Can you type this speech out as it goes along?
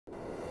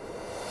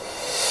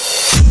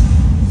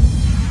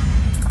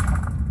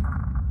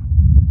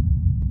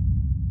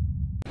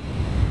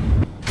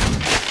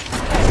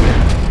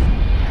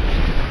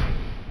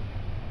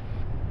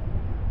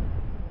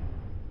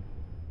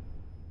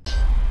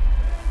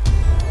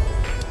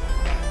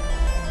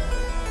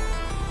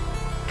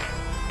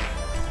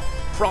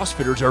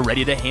CrossFitters are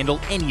ready to handle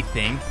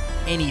anything,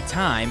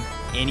 anytime,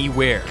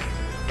 anywhere.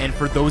 And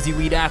for those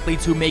elite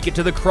athletes who make it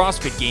to the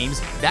CrossFit Games,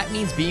 that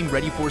means being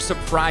ready for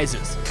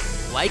surprises.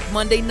 Like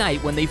Monday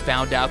night when they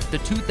found out that the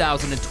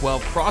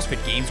 2012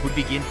 CrossFit Games would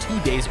begin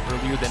 2 days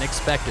earlier than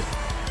expected.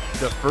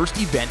 The first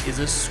event is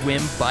a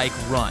swim, bike,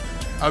 run,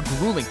 a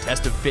grueling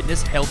test of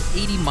fitness held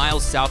 80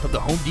 miles south of the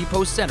Home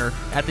Depot Center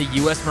at the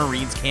U.S.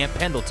 Marines Camp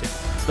Pendleton,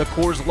 the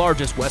Corps'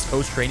 largest West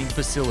Coast training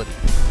facility.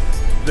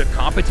 The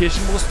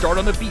competition will start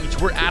on the beach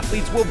where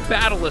athletes will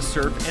battle a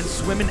surf and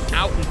swim an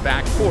out and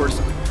back course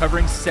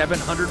covering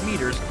 700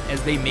 meters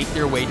as they make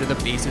their way to the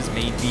base's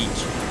main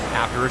beach.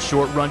 After a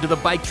short run to the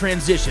bike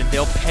transition,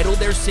 they'll pedal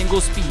their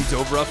single speeds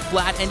over a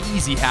flat and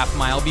easy half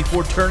mile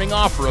before turning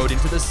off-road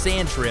into the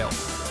sand trail,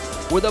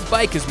 where the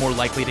bike is more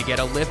likely to get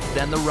a lift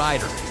than the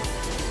rider.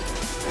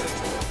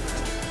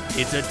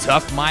 It's a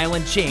tough mile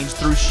and change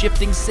through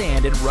shifting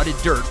sand and rutted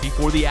dirt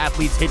before the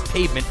athletes hit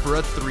pavement for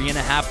a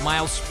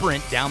 3.5-mile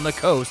sprint down the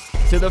coast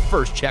to the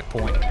first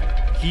checkpoint.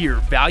 Here,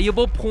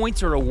 valuable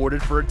points are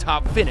awarded for a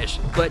top finish,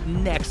 but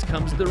next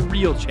comes the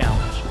real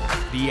challenge.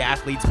 The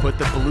athletes put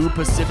the blue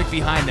Pacific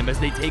behind them as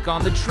they take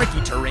on the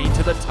tricky terrain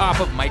to the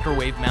top of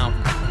Microwave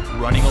Mountain.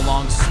 Running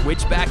along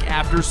switchback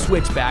after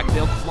switchback,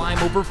 they'll climb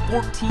over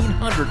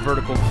 1,400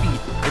 vertical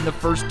feet in the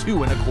first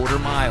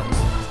 2.25 miles.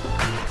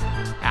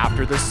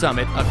 After the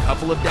summit, a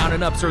couple of down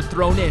and ups are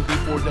thrown in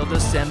before they'll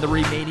descend the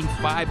remaining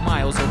 5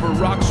 miles over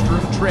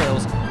rock-strewn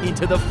trails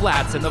into the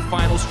flats and the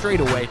final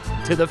straightaway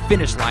to the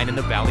finish line in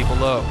the valley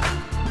below.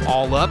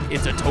 All up,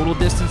 it's a total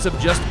distance of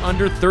just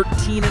under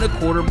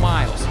 13.25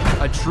 miles,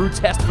 a true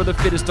test for the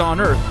fittest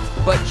on Earth,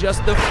 but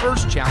just the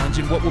first challenge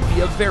in what will be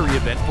a very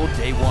eventful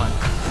day one.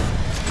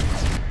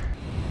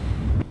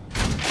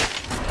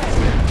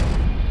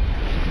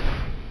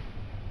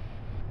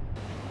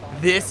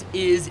 This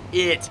is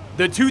it.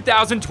 The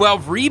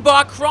 2012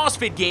 Reebok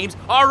CrossFit Games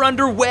are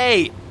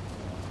underway.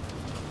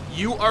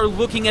 You are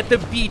looking at the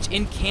beach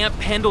in Camp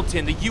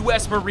Pendleton, the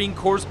U.S. Marine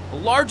Corps'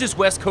 largest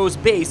West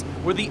Coast base,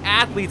 where the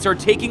athletes are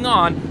taking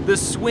on the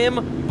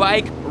swim,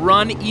 bike,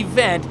 run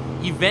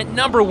event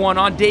number 1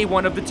 on day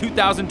 1 of the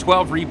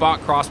 2012 Reebok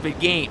CrossFit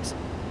Games.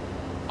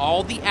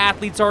 All the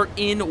athletes are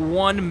in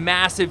one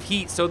massive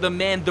heat, so the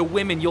men, the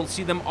women, you'll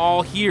see them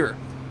all here.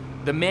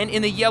 The men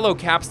in the yellow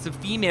caps, the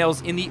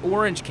females in the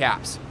orange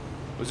caps.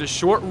 It was a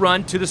short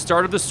run to the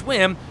start of the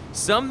swim.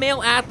 Some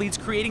male athletes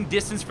creating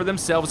distance for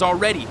themselves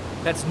already.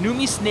 That's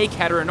Numi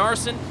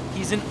Snakehatter-Enarsson.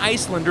 He's an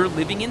Icelander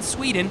living in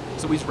Sweden,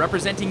 so he's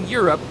representing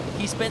Europe.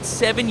 He spent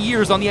 7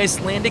 years on the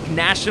Icelandic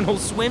national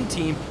swim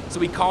team, so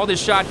he called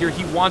his shot here.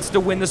 He wants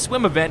to win the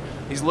swim event.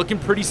 He's looking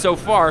pretty so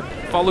far,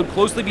 followed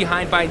closely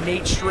behind by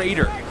Nate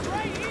Schrader.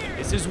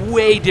 This is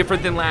way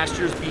different than last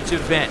year's beach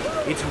event.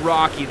 It's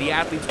rocky. The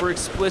athletes were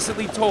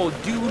explicitly told,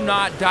 do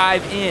not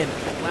dive in.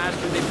 Last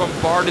year they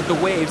bombarded the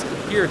waves.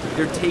 Here,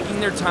 they're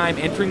taking their time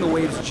entering the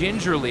waves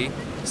gingerly.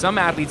 Some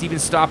athletes even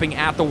stopping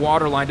at the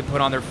waterline to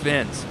put on their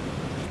fins.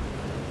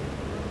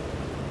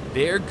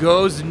 There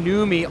goes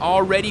Numi,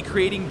 already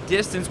creating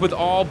distance with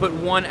all but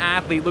one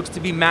athlete. Looks to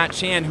be Matt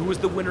Chan, who was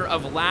the winner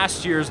of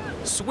last year's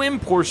swim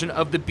portion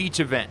of the beach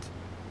event.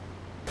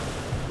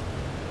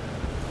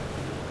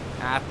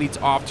 Athletes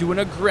off to an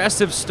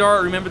aggressive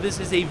start. Remember, this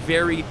is a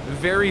very,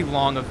 very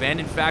long event.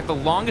 In fact, the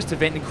longest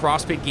event in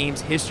CrossFit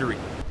Games history.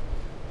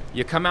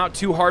 You come out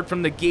too hard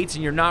from the gates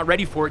and you're not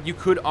ready for it, you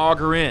could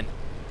auger in.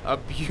 A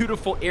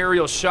beautiful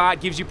aerial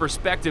shot gives you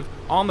perspective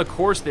on the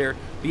course there.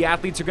 The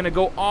athletes are going to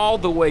go all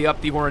the way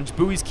up the orange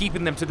buoys,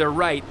 keeping them to their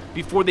right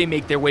before they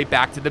make their way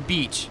back to the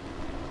beach.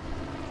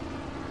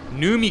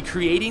 Numi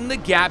creating the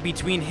gap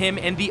between him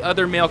and the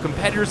other male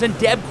competitors, and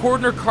Deb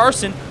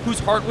Cordner-Carson, whose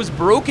heart was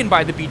broken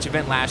by the beach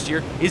event last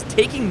year, is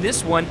taking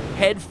this one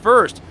head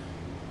first.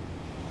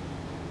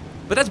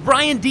 But that's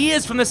Brian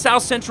Diaz from the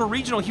South Central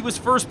Regional. He was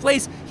first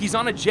place. He's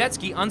on a jet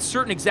ski,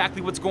 uncertain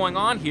exactly what's going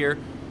on here.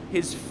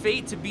 His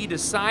fate to be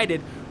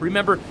decided.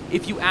 Remember,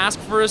 if you ask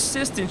for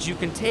assistance, you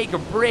can take a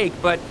break,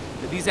 but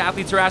these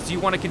athletes are asked, do you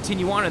want to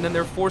continue on? And then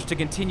they're forced to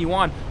continue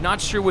on. Not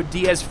sure what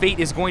Diaz's fate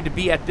is going to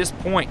be at this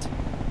point.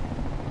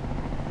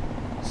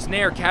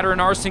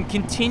 Snakehatter-Enarsson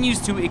continues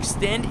to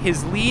extend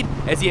his lead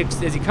as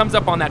he comes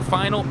up on that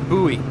final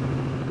buoy.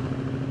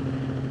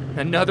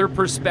 Another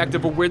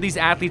perspective of where these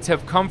athletes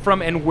have come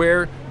from and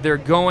where they're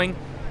going.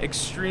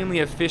 Extremely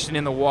efficient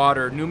in the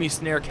water. Numi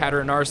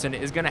Snakehatter-Enarsson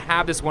is going to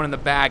have this one in the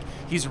bag.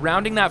 He's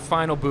rounding that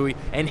final buoy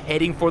and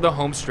heading for the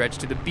home stretch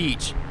to the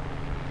beach.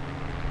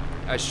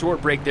 A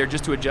short break there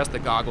just to adjust the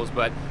goggles,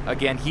 but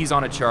again, he's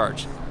on a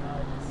charge.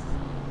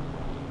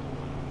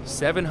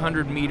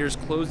 700 meters,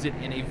 closed it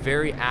in a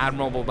very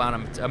admirable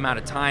amount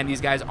of time. These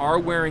guys are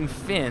wearing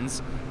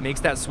fins, makes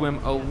that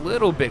swim a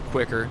little bit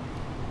quicker,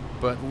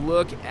 but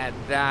look at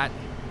that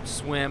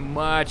swim,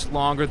 much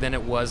longer than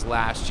it was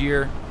last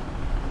year.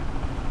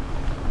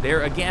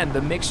 There again,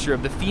 the mixture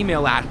of the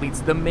female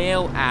athletes, the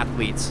male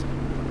athletes.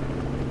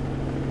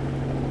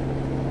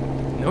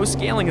 no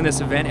scaling in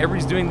this event.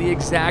 Everybody's doing the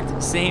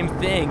exact same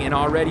thing, and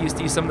already you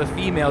see some of the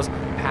females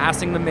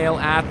passing the male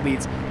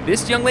athletes.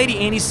 This young lady,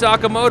 Annie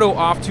Sakamoto,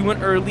 off to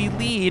an early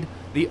lead.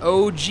 The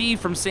OG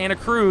from Santa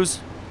Cruz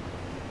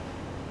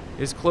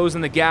is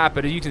closing the gap,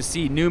 but as you can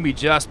see, Numi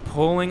just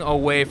pulling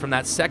away from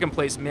that second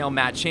place male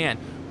Matt Chan.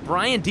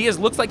 Brian Diaz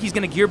looks like he's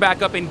going to gear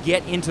back up and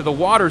get into the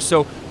water,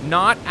 so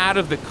not out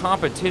of the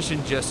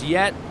competition just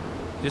yet.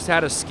 Just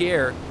had a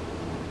scare.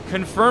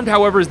 Confirmed,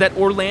 however, is that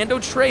Orlando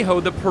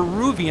Trejo, the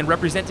Peruvian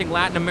representing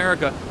Latin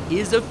America,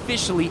 is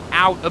officially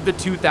out of the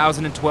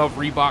 2012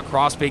 Reebok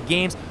CrossFit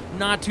Games.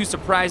 Not too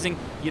surprising.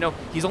 You know,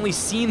 he's only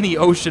seen the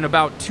ocean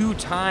about 2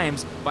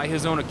 times by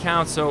his own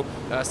account, so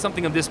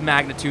something of this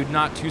magnitude,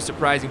 not too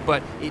surprising,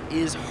 but it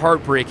is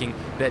heartbreaking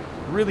that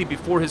really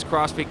before his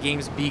CrossFit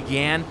Games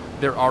began,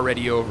 they're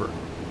already over.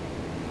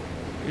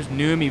 Here's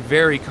Numi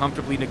very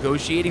comfortably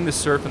negotiating the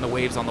surf and the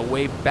waves on the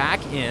way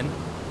back in.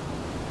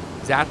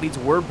 His athletes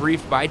were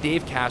briefed by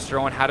Dave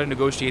Castro on how to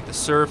negotiate the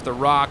surf, the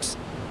rocks,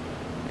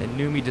 and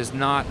Numi does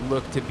not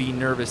look to be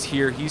nervous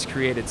here. He's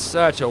created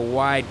such a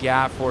wide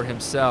gap for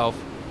himself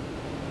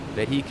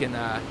that he can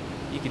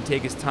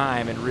take his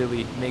time and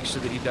really make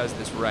sure that he does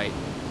this right.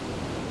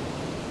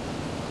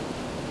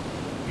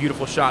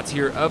 Beautiful shots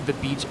here of the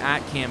beach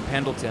at Camp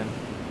Pendleton.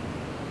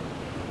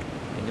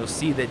 And you'll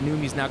see that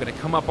Numi's now going to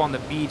come up on the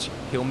beach.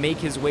 He'll make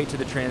his way to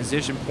the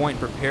transition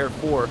point and prepare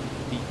for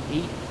the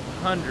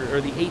 800 or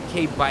the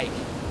 8K bike.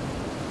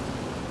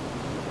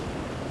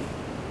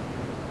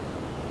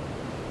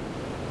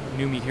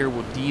 Numi here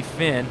will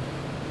defin.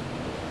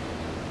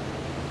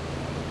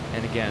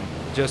 And again,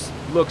 just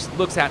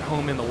looks at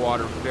home in the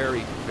water.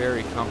 Very,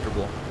 very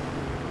comfortable.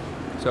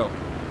 So,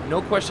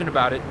 no question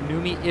about it,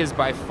 Numi is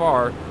by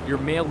far your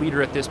male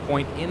leader at this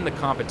point in the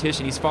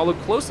competition. He's followed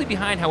closely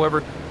behind,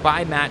 however,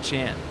 by Matt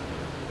Chan.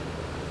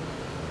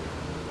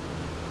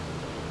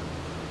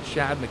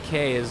 Chad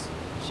McKay is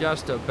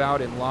just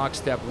about in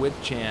lockstep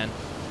with Chan.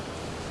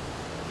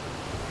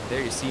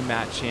 There you see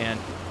Matt Chan.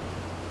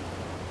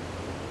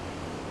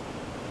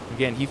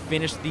 Again, he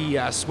finished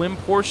the swim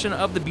portion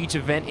of the beach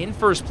event in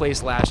first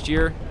place last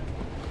year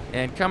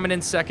and coming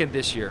in second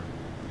this year.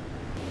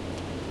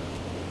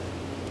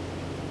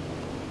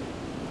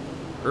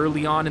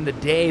 Early on in the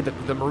day,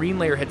 the marine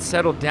layer had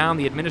settled down.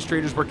 The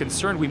administrators were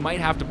concerned we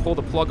might have to pull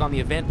the plug on the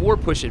event or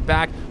push it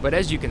back, but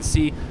as you can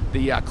see,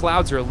 the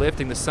clouds are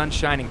lifting, the sun's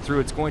shining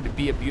through. It's going to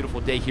be a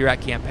beautiful day here at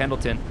Camp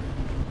Pendleton.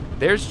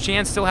 There's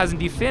Chan, still hasn't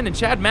definned, and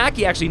Chad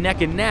Mackey actually neck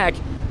and neck,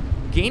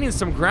 gaining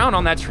some ground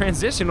on that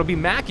transition. It'll be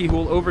Mackey who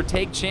will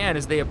overtake Chan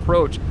as they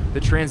approach the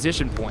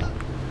transition point.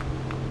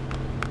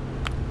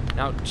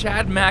 Now,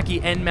 Chad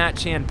Mackey and Matt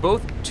Chan,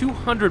 both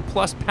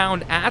 200-plus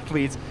pound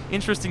athletes.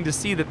 Interesting to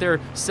see that they're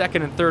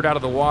second and third out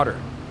of the water.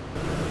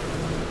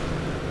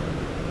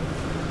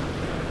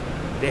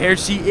 There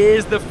she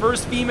is. The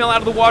first female out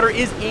of the water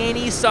is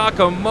Annie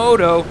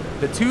Sakamoto,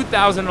 the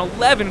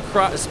 2011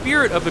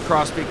 Spirit of the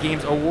CrossFit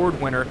Games award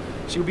winner.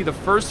 She will be the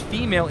first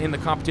female in the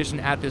competition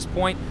at this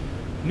point.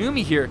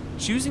 Numi here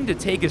choosing to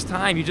take his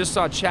time. You just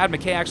saw Chad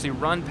McKay actually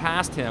run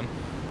past him.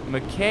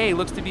 McKay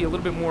looks to be a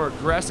little bit more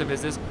aggressive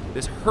as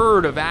this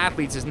herd of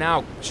athletes is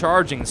now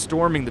charging,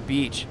 storming the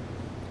beach.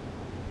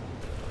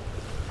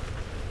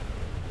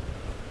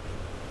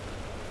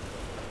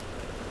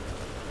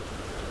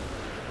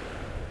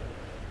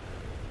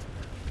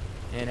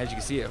 And as you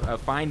can see, a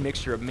fine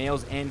mixture of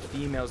males and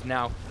females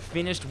now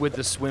finished with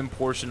the swim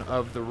portion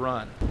of the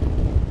run.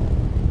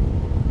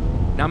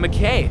 Now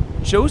McKay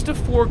chose to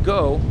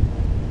forego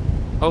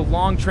a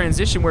long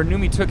transition where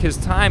Numi took his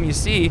time. You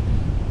see,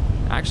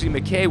 actually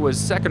McKay was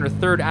second or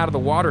third out of the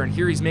water, and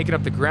here he's making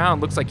up the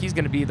ground. Looks like he's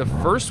going to be the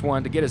first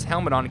one to get his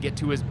helmet on and get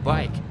to his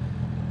bike.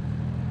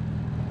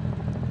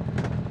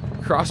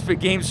 CrossFit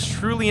Games,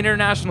 truly an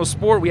international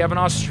sport. We have an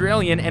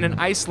Australian and an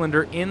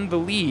Icelander in the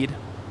lead.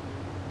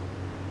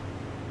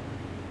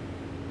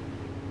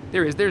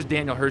 There he is. There's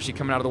Daniel Hershey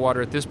coming out of the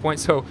water at this point.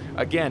 So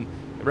again,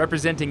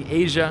 representing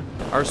Asia,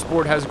 our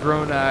sport has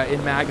grown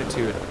in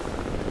magnitude.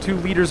 2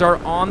 leaders are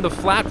on the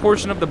flat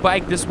portion of the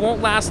bike. This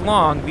won't last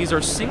long. These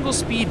are single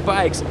speed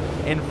bikes,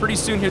 and pretty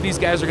soon here these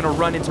guys are going to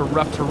run into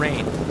rough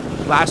terrain.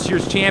 Last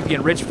year's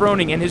champion, Rich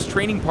Froning, and his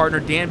training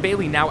partner, Dan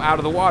Bailey, now out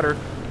of the water,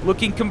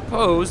 looking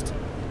composed.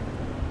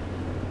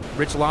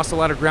 Rich lost a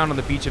lot of ground on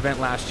the beach event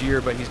last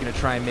year, but he's going to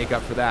try and make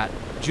up for that.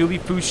 Julie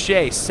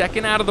Fouché,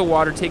 second out of the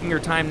water, taking her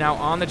time now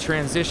on the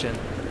transition.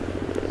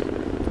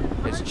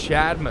 As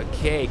Chad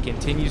McKay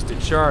continues to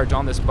charge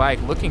on this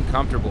bike, looking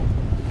comfortable.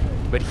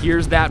 But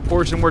here's that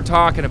portion we're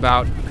talking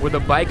about, where the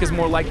bike is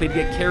more likely to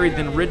get carried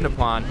than ridden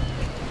upon.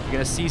 You're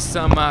going to see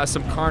some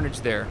carnage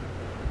there.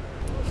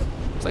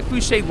 Looks like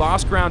Fouché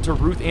lost ground to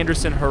Ruth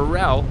Anderson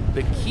Harrell,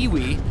 the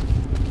Kiwi.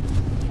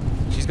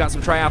 She's got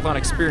some triathlon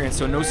experience,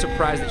 so no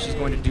surprise that she's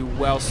going to do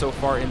well so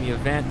far in the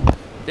event.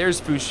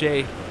 There's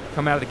Fouché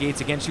coming out of the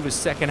gates again. She was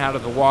second out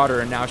of the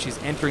water, and now she's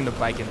entering the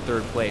bike in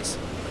third place.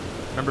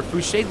 Remember,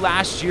 Fouché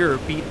last year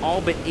beat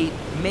all but 8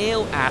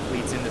 male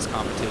athletes in this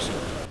competition.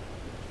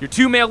 Your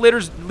 2 male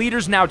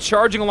leaders now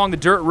charging along the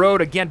dirt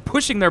road, again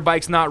pushing their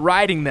bikes, not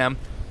riding them.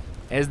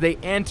 as they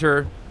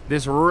enter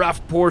this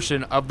rough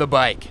portion of the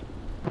bike.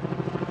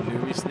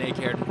 Newbie,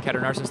 Snakehead, and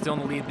Ketter Narson still in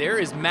the lead. There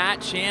is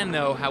Matt Chan,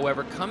 though,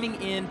 however,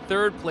 coming in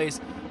third place,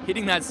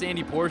 hitting that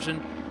sandy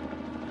portion.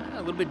 A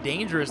little bit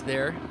dangerous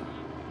there.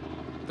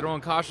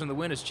 Throwing caution to the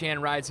wind as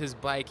Chan rides his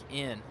bike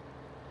in.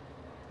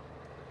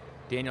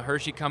 Daniel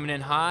Hershey coming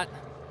in hot.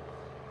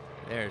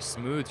 There's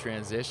smooth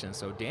transition.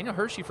 So Daniel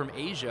Hershey from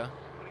Asia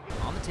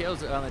on the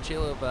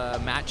tail of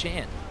Matt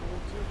Chan.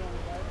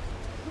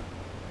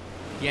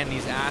 Again,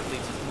 these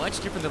athletes, much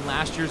different than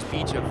last year's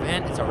beach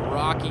event. It's a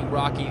rocky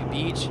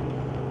beach.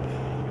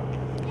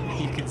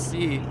 You can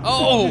see,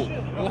 oh,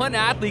 one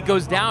athlete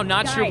goes down.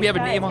 Not sure if we have a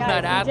name on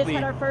that athlete. We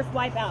just had our first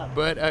wipeout.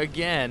 But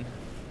again,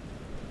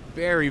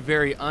 very,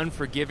 very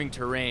unforgiving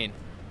terrain.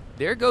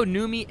 There go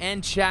Numi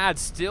and Chad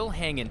still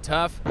hanging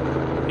tough.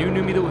 New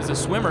Numi that was a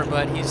swimmer,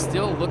 but he's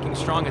still looking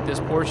strong at this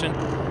portion.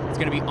 It's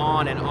gonna be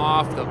on and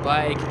off the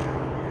bike.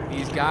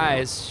 These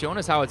guys showing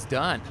us how it's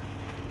done.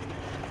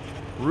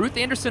 Ruth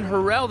Anderson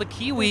Harrell, the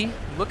Kiwi,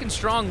 looking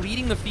strong,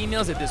 leading the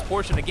females at this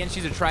portion. Again,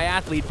 she's a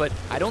triathlete, but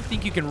I don't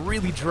think you can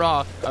really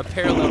draw a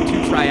parallel to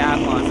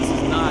triathlons. This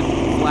is not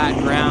flat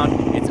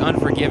ground. It's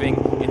unforgiving.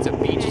 It's a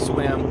beach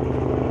swim.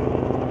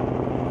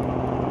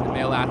 The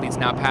male athletes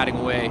now padding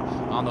away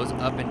on those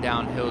up and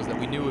down hills that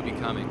we knew would be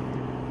coming.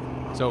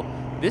 So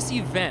this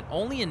event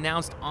only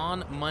announced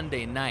on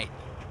Monday night.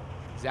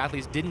 These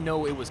athletes didn't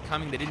know it was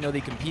coming. They didn't know they'd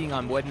be competing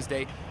on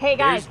Wednesday. Hey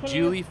guys, there's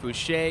Julie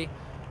Fouché.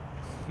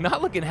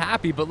 Not looking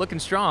happy, but looking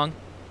strong.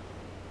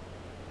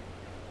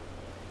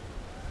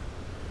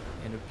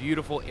 And a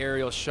beautiful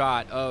aerial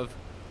shot of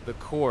the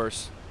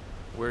course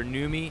where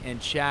Numi and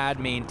Chad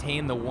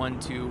maintain the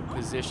 1-2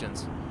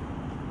 positions.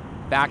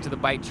 Back to the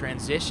bike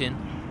transition.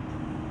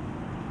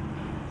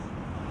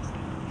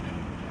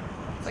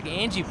 It's like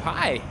Angie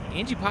Pye.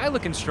 Angie Pye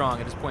looking strong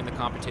at this point in the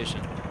competition.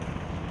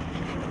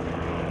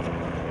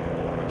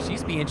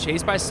 She's being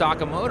chased by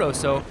Sakamoto,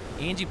 so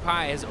Angie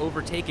Pye has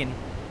overtaken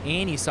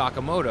Annie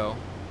Sakamoto.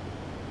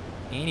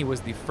 Annie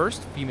was the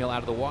first female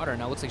out of the water, and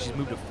now it looks like she's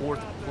moved to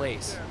 4th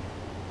place.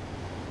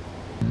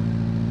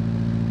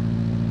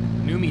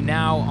 Numi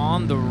now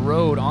on the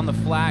road, on the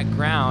flat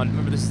ground.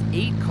 Remember, this is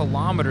 8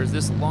 kilometers,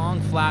 this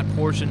long flat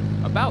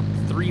portion, about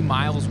 3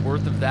 miles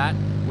worth of that,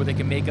 where they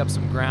can make up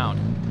some ground.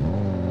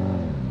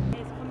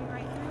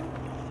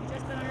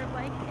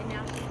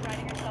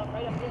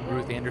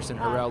 Ruth Anderson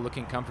Harrell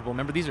looking comfortable.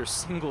 Remember, these are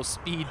single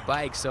speed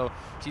bikes, so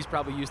she's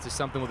probably used to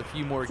something with a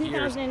few more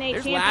gears.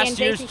 There's last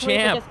year's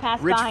champ,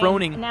 Rich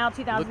Froning,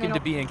 looking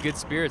to be in good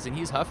spirits, and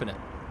he's huffing it.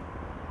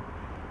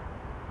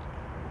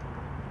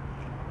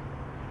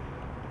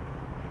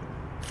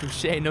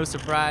 Fouché, no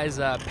surprise,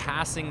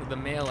 passing the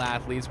male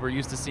athletes. We're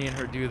used to seeing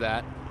her do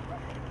that.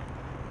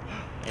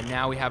 And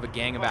now we have a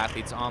gang of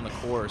athletes on the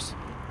course.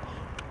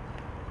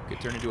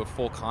 Could turn into a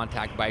full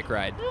contact bike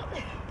ride.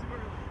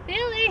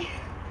 Billy!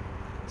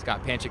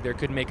 Scott Panchik there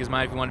couldn't make his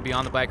mind if he wanted to be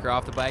on the bike or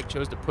off the bike,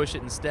 chose to push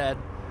it instead.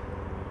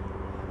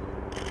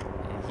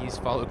 And he's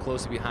followed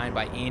closely behind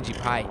by Angie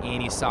Pye,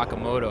 Annie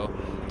Sakamoto.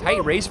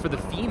 Tight race for the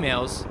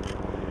females.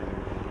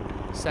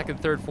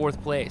 2nd, 3rd,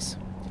 4th place.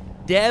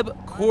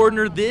 Deb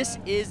Cordner, this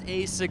is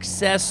a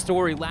success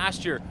story.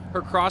 Last year,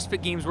 her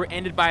CrossFit Games were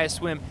ended by a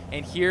swim,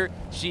 and here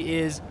she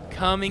is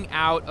coming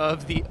out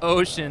of the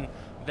ocean.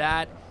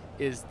 That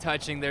is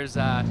touching. There's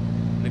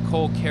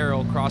Nicole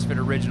Carroll, CrossFit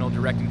Original,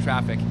 directing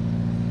traffic.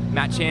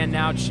 Matt Chan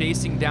now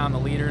chasing down the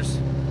leaders,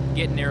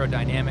 getting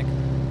aerodynamic.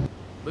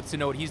 Looks to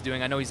know what he's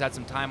doing. I know he's had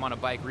some time on a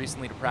bike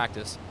recently to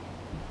practice.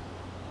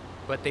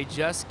 But they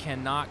just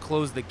cannot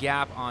close the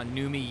gap on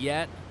Numi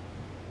yet.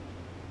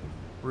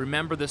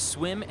 Remember, the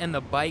swim and the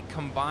bike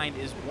combined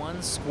is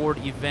one scored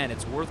event.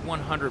 It's worth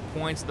 100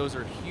 points. Those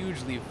are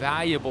hugely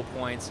valuable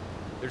points.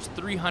 There's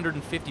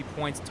 350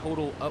 points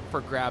total up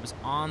for grabs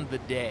on the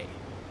day.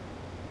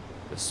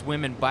 The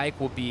swim and bike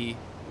will be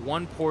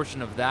one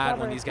portion of that.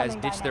 When these guys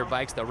ditch their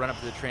bikes, they'll run up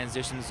to the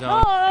transition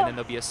zone, and then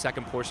there'll be a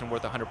second portion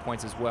worth 100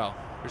 points as well.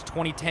 There's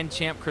 2010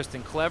 champ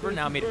Kristen Clever,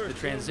 now made it to the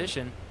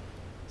transition.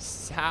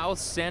 South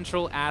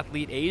Central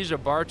athlete Asia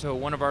Barto,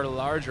 one of our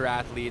larger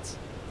athletes,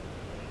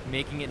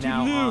 making it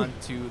now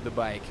onto the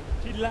bike.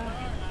 And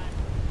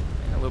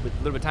a little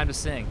bit of time to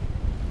sing.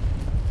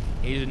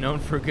 Asia known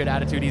for a good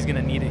attitude. He's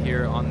gonna need it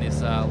here on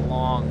this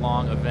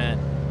long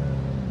event.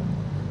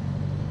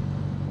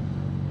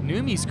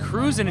 Numi's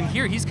cruising in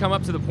here. He's come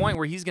up to the point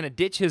where he's going to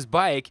ditch his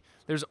bike.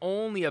 There's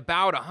only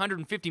about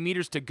 150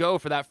 meters to go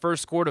for that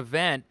first scored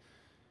event.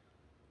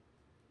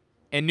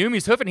 And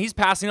Numi's hoofing. He's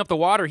passing up the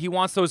water. He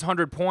wants those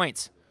 100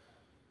 points.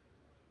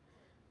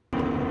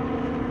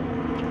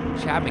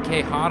 Chad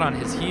McKay hot on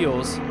his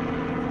heels.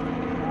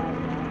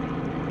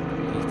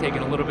 He's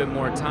taking a little bit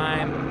more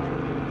time.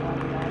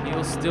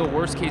 He'll still,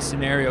 worst case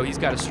scenario, he's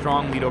got a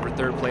strong lead over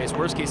 3rd place.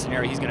 Worst case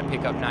scenario, he's going to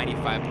pick up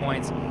 95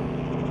 points.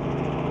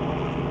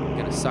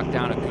 Gonna suck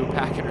down a goo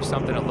packet or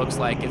something, it looks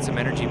like, get some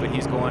energy, but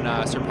he's going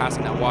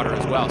surpassing that water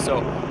as well.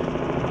 So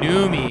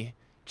Numi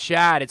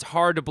Chad, it's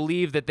hard to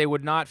believe that they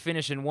would not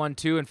finish in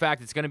 1-2. In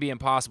fact, it's going to be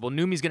impossible.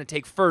 Numi's going to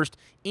take first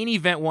in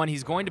Event 1.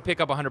 He's going to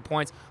pick up 100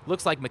 points.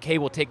 Looks like McKay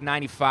will take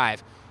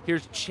 95.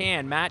 Here's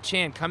Chan, Matt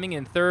Chan, coming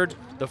in third,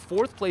 the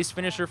 4th place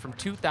finisher from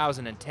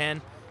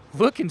 2010.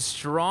 Looking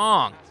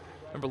strong.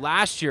 Remember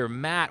last year,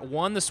 Matt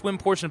won the swim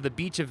portion of the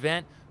beach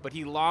event, but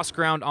he lost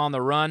ground on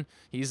the run.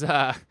 He's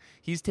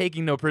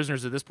taking no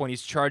prisoners at this point.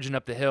 He's charging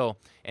up the hill.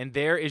 And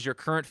there is your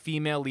current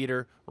female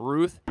leader,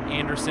 Ruth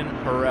Anderson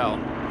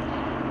Harrell.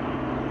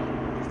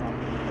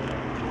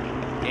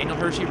 Daniel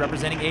Hershey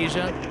representing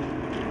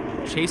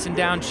Asia, chasing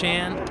down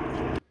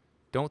Chan.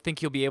 Don't think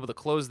he'll be able to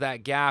close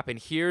that gap. And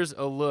here's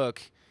a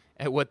look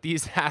at what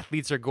these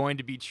athletes are going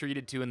to be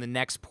treated to in the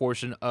next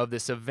portion of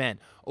this event.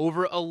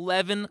 Over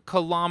 11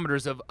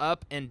 kilometers of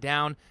up and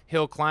down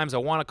hill climbs. I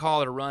want to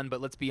call it a run,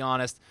 but let's be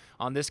honest,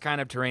 on this kind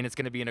of terrain, it's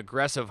going to be an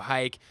aggressive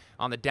hike.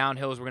 On the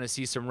downhills, we're going to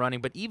see some running,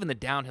 but even the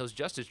downhills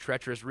just as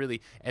treacherous,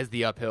 really, as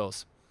the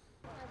uphills.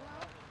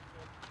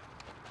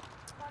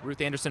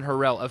 Ruth Anderson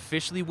Harrell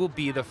officially will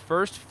be the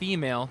first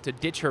female to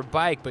ditch her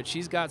bike, but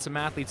she's got some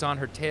athletes on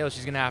her tail.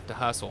 She's going to have to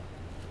hustle.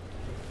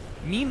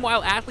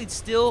 Meanwhile, athletes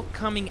still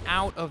coming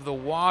out of the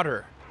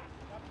water.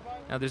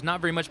 Now, there's not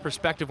very much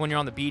perspective when you're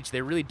on the beach.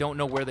 They really don't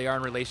know where they are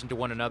in relation to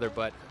one another,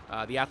 but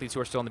the athletes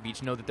who are still on the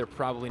beach know that they're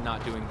probably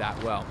not doing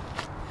that well.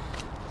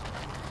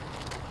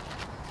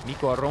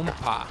 Mikko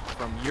Rompa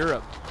from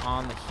Europe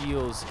on the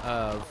heels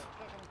of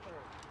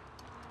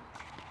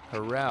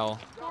Harrell.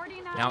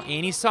 Now,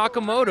 Annie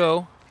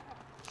Sakamoto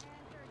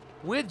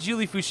with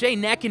Julie Fouché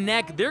neck and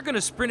neck. They're going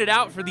to sprint it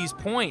out for these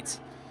points.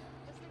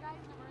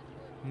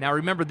 Now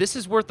remember, this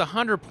is worth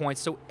 100 points,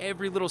 so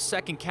every little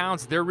second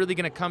counts. They're really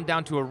going to come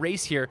down to a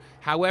race here.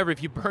 However,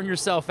 if you burn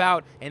yourself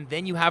out and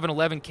then you have an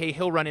 11K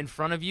hill run in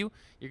front of you,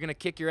 you're going to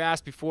kick your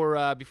ass before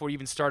you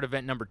even start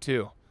event number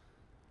 2.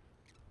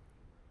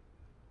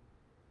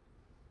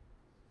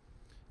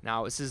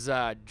 Now, this is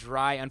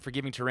dry,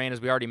 unforgiving terrain,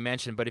 as we already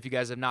mentioned, but if you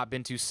guys have not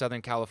been to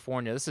Southern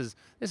California, this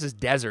is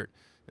desert.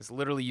 It's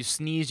literally, you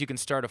sneeze, you can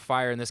start a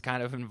fire in this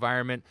kind of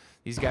environment.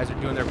 These guys are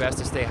doing their best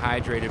to stay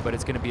hydrated, but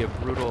it's going to be a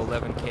brutal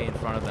 11K in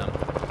front of them.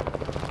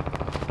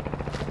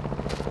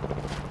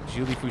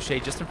 Julie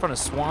Fouché just in front of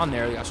Swan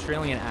there, the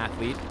Australian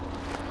athlete.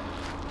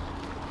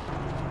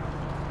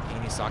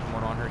 Amy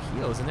Sakamoto on her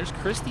heels. And there's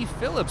Christy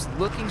Phillips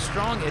looking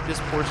strong at this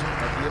portion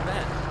of the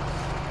event.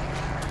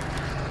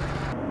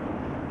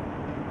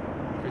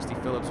 Christy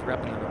Phillips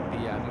repping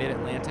the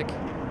Mid-Atlantic.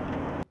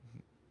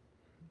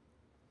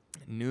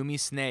 Numi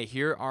Sneh,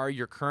 here are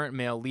your current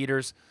male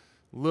leaders,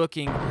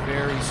 looking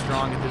very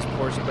strong at this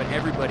portion, but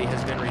everybody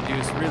has been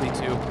reduced really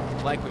to,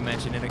 like we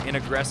mentioned, an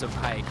aggressive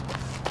hike.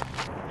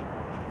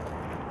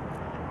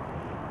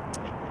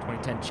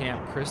 2010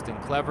 champ Kristen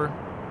Clever,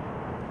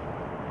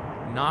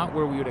 not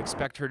where we would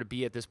expect her to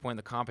be at this point in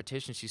the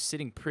competition. She's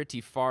sitting pretty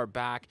far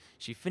back.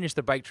 She finished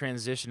the bike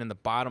transition in the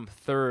bottom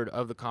third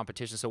of the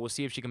competition, so we'll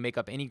see if she can make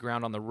up any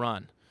ground on the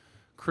run.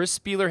 Chris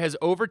Spieler has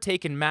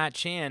overtaken Matt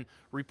Chan.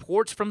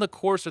 Reports from the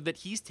course are that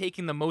he's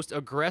taking the most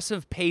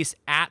aggressive pace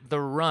at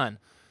the run.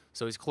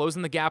 So he's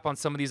closing the gap on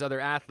some of these other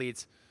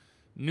athletes.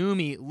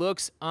 Numi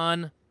looks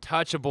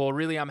untouchable.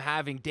 Really, I'm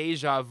having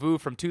deja vu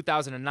from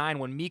 2009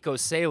 when Mikko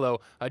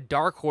Salo, a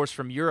dark horse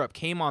from Europe,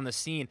 came on the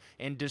scene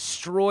and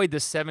destroyed the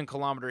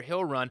 7-kilometer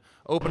hill run,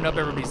 opened up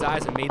everybody's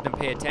eyes and made them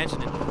pay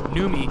attention. And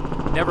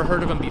Numi, never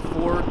heard of him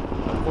before.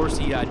 Of course,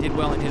 he did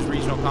well in his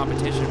regional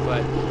competition,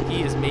 but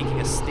he is making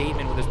a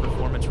statement with his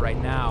performance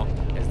right now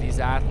as these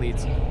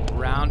athletes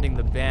rounding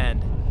the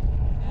bend,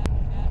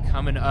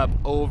 coming up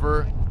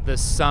over the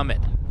summit.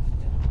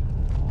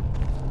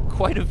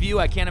 Quite a view.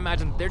 I can't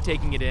imagine that they're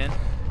taking it in.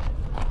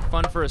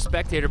 Fun for a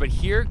spectator, but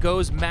here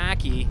goes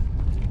Mackie,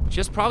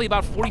 just probably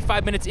about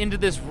 45 minutes into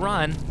this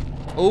run,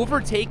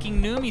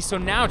 overtaking Numi. So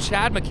now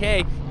Chad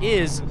McKay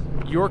is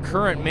your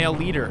current male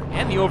leader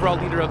and the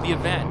overall leader of the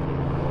event.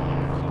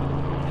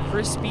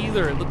 Chris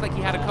Spieler, it looked like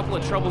he had a couple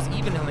of troubles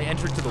even when they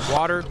entered to the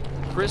water.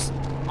 Chris,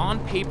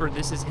 on paper,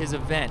 this is his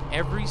event.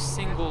 Every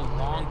single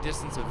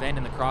long-distance event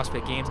in the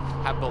CrossFit Games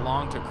have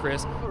belonged to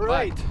Chris.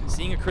 Right. But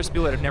seeing a Chris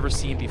Spieler I've never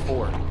seen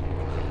before.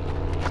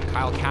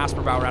 Kyle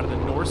Kasperbauer out of the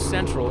North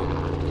Central.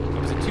 He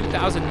was a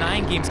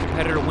 2009 Games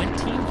competitor, went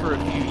team for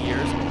a few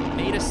years,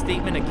 made a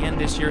statement again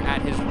this year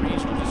at his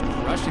regional, just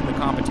crushing the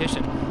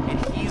competition,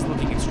 and he's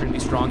looking extremely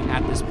strong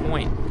at this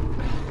point.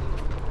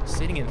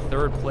 Sitting in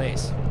third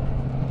place.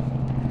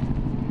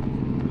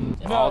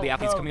 All the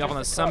athletes coming up on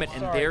the summit,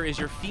 and there is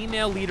your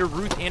female leader,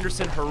 Ruth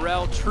Anderson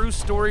Harrell. True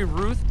story,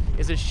 Ruth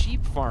is a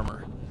sheep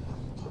farmer.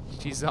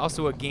 She's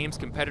also a Games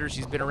competitor.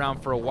 She's been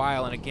around for a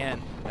while, and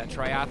again, that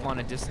triathlon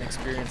and distance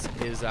experience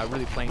is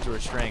really playing to her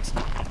strengths.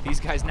 These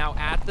guys now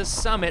at the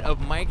summit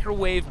of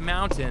Microwave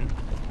Mountain.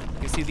 You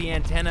can see the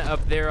antenna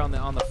up there on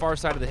the far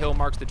side of the hill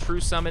marks the true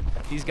summit.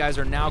 These guys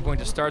are now going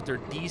to start their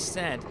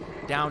descent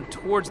down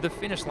towards the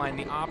finish line,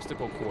 the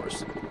obstacle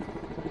course.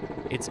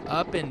 It's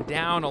up and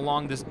down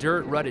along this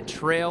dirt rutted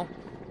trail.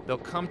 They'll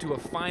come to a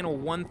final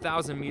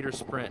 1,000-meter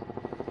sprint.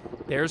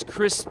 There's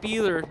Chris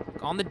Spieler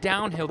look, on the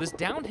downhill, this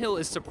downhill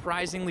is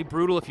surprisingly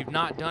brutal if you've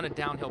not done a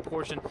downhill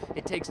portion.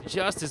 It takes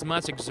just as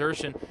much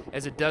exertion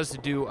as it does to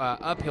do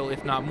uphill,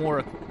 if not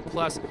more.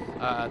 Plus,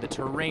 the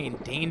terrain,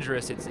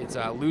 dangerous. It's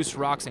loose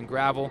rocks and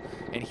gravel.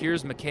 And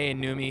here's McKay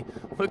and Numi,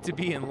 look to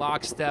be in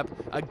lockstep.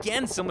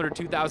 Again, similar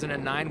to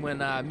 2009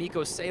 when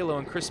Mikko Salo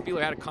and Chris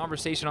Spieler had a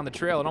conversation on the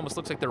trail. It almost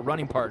looks like they're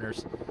running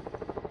partners.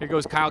 Here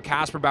goes Kyle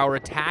Kasperbauer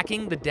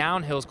attacking the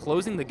downhills,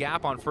 closing the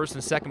gap on first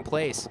and second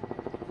place.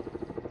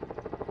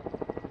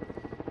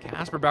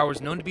 Kasperbauer is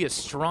known to be a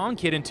strong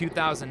kid in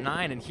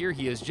 2009, and here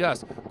he is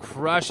just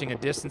crushing a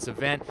distance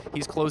event.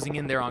 He's closing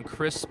in there on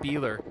Chris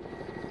Spieler.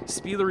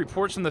 Spieler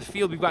reports from the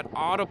field. We've got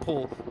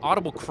audible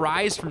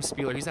cries from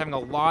Spieler. He's having a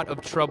lot of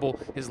trouble.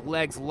 His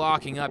legs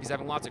locking up. He's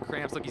having lots of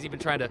cramps. Look, he's even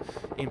trying to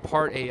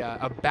impart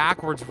a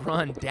backwards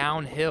run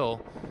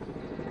downhill.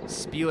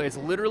 Spieler, it's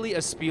literally a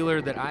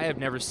Spieler that I have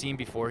never seen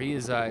before. He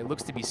is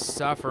looks to be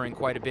suffering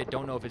quite a bit.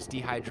 Don't know if it's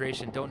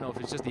dehydration. Don't know if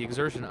it's just the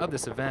exertion of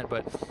this event,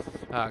 but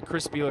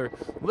Chris Spieler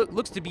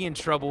looks to be in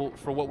trouble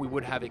for what we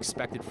would have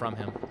expected from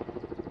him.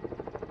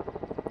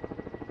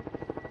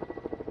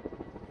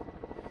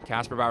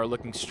 Kasperbauer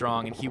looking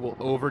strong, and he will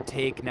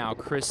overtake now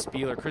Chris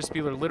Spieler. Chris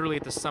Spieler literally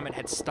at the summit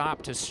had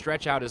stopped to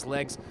stretch out his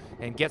legs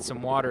and get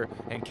some water,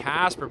 and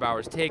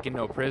Kasperbauer's taking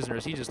no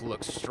prisoners. He just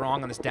looks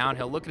strong on this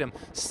downhill. Look at him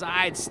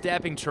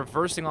sidestepping,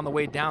 traversing on the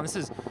way down. This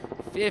is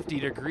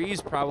 50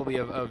 degrees probably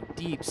of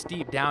deep,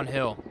 steep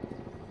downhill.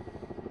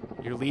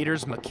 Your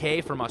leaders,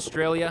 McKay from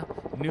Australia,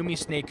 Numi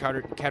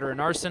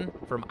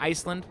Snake-Katarinarsson from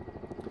Iceland.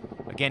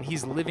 Again,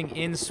 he's living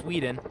in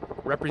Sweden,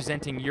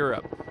 representing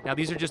Europe. Now,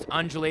 these are just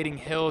undulating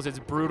hills. It's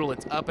brutal.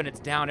 It's up and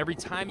it's down. Every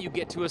time you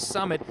get to a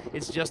summit,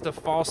 it's just a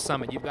false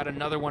summit. You've got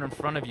another one in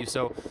front of you.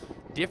 So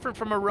different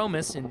from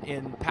Aromas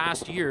in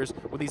past years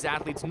where these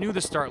athletes knew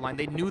the start line.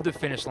 They knew the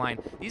finish line.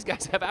 These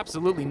guys have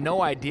absolutely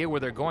no idea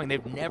where they're going.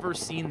 They've never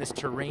seen this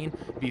terrain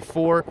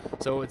before.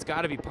 So it's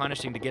got to be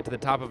punishing to get to the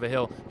top of a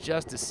hill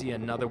just to see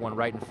another one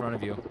right in front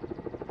of you.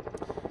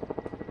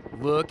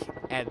 Look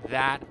at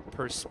that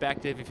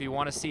perspective. If you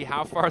want to see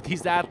how far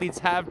these athletes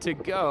have to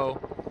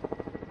go,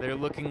 they're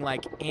looking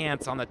like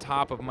ants on the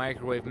top of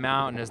Microwave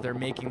Mountain as they're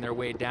making their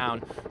way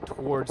down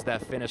towards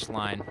that finish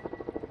line.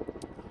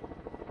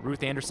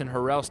 Ruth Anderson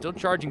Harrell still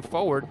charging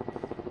forward.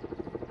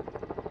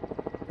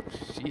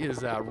 She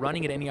is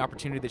running at any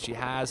opportunity that she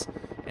has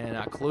and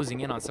closing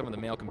in on some of the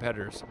male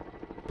competitors.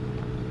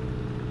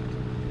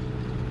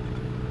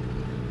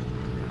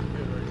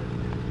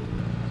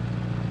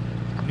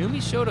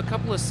 Numi showed a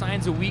couple of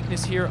signs of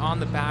weakness here on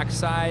the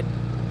backside.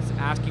 He's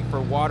asking for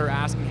water,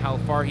 asking how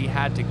far he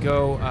had to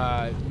go.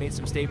 Made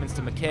some statements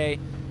to McKay.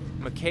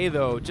 McKay,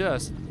 though,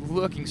 just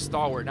looking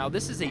stalwart. Now,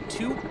 this is a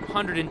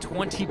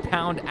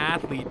 220-pound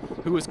athlete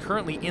who is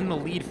currently in the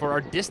lead for our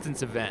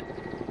distance event.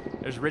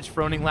 There's Rich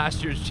Froning,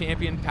 last year's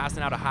champion,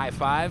 passing out a high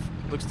five.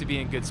 Looks to be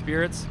in good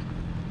spirits.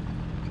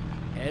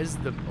 As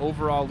the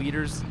overall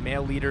leaders,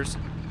 male leaders,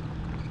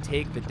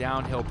 take the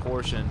downhill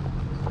portion.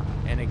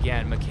 And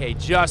again, McKay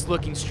just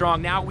looking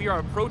strong. Now we are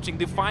approaching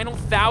the final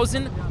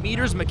 1,000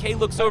 meters. McKay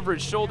looks over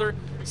his shoulder,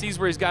 sees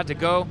where he's got to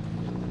go,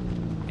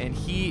 and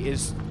he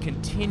is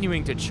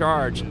continuing to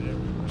charge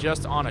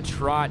just on a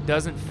trot.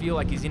 Doesn't feel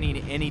like he's in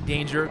any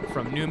danger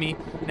from Numi.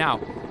 Now,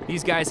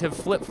 these guys have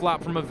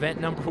flip-flopped from event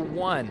number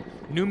 1.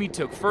 Numi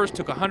took first,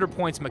 took 100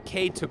 points.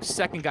 McKay took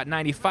second, got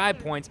 95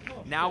 points.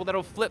 Now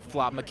that'll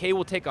flip-flop. McKay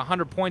will take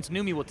 100 points.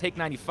 Numi will take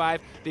 95.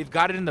 They've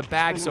got it in the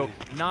bag, so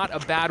not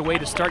a bad way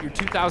to start your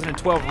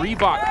 2012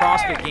 Reebok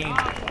CrossFit Games.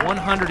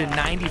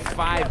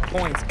 195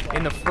 points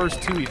in the first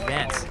 2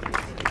 events.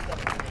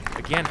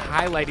 Again,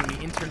 highlighting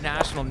the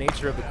international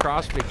nature of the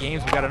CrossFit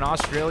Games. We've got an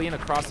Australian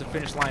across the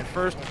finish line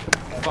first,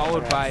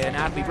 followed by an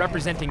athlete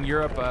representing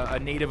Europe, a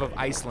native of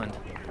Iceland.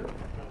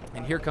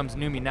 And here comes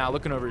Numi now,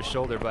 looking over his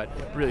shoulder, but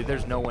really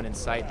there's no one in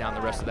sight down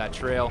the rest of that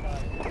trail.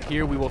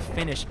 Here we will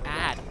finish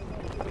at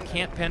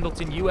Camp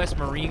Pendleton U.S.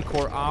 Marine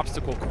Corps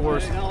obstacle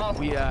course.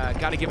 We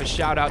got to give a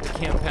shout out to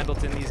Camp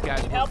Pendleton. These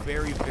guys were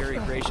very, very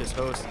gracious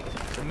hosts.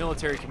 The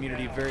military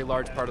community, very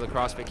large part of the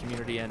CrossFit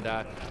community, and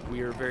we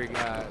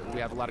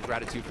have a lot of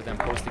gratitude for them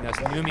hosting us.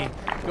 Numi,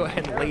 go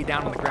ahead and lay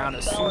down on the ground,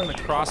 assume the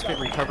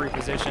CrossFit recovery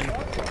position.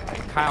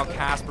 Kyle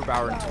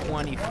Kasperbauer in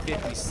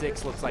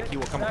 20:56 looks like he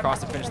will come across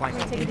the finish line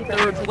in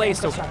 3rd place.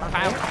 So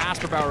Kyle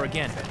Kasperbauer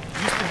again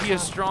used to be a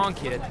strong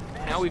kid.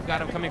 Now we've got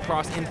him coming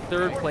across in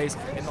 3rd place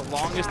in the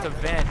longest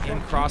event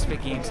in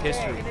CrossFit Games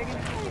history.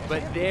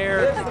 But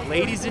there,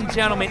 ladies and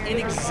gentlemen, in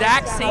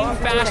exact same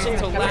fashion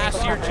to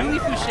last year, Julie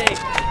Fouché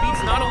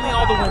beats not only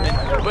all the women,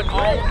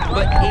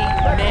 but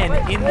 8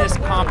 men in this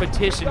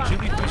competition.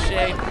 Julie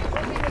Fouché,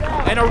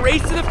 and a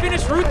race to the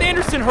finish. Ruth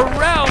Anderson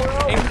Harrell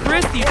and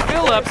Christy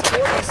Phillips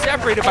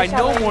separated by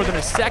no more than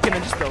a second,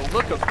 and just the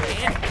look of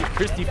panic in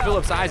Christy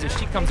Phillips' eyes as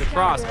she comes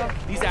across.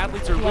 These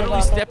athletes are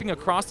literally stepping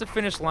across the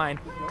finish line,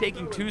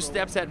 taking 2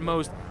 steps at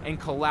most, and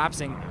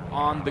collapsing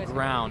on the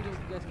ground.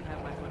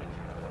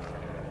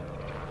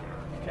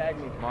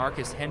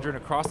 Marcus Hendren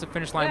across the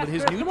finish line with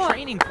his new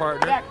training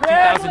partner,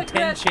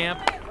 2010 champ,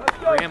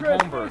 Graham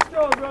Holmberg.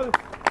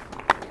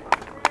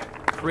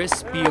 Chris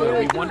Spieler.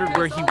 We wondered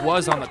where he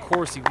was on the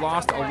course. He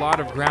lost a lot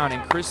of ground,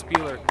 and Chris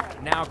Spieler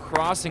now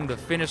crossing the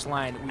finish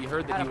line. We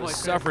heard that he was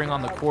suffering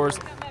on the course,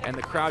 and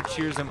the crowd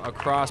cheers him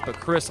across, but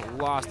Chris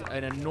lost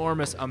an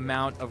enormous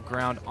amount of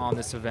ground on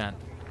this event.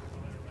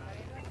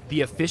 The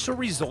official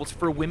results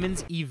for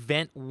women's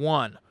event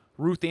 1.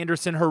 Ruth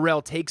Anderson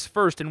Harrell takes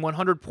first in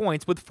 100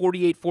 points with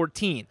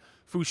 48-14.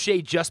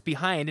 Fouché just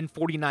behind in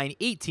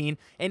 49-18,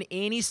 and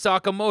Annie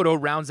Sakamoto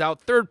rounds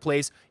out third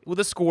place with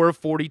a score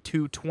of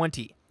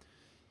 42-20.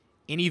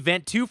 In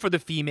Event 2 for the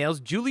females,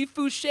 Julie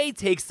Fouché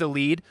takes the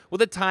lead with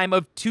a time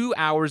of 2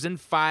 hours and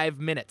 5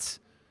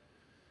 minutes.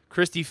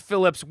 Christy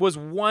Phillips was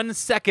 1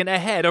 second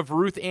ahead of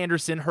Ruth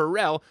Anderson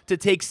Harrell to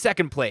take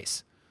second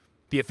place.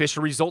 The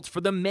official results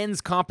for the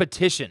men's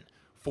competition.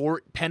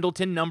 For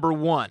Pendleton number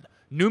 1,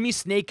 Numi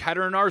Snake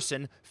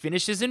Katarinarsson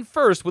finishes in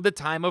first with a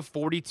time of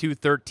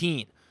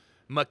 42-13.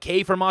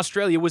 McKay from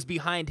Australia was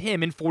behind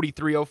him in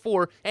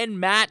 43.04, and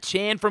Matt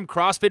Chan from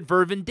CrossFit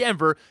Verve in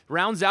Denver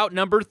rounds out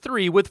number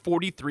 3 with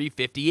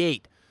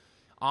 43.58.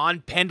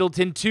 On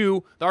Pendleton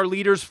 2, our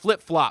leaders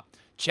flip-flop.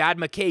 Chad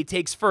McKay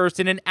takes first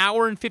in 1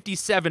 hour and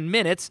 57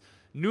 minutes.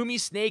 Numi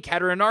Snake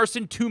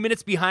Katarinarsson 2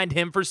 minutes behind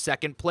him for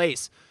second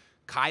place.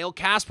 Kyle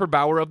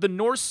Kasperbauer of the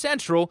North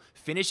Central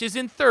finishes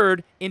in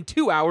third in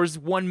 2 hours,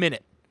 1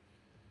 minute.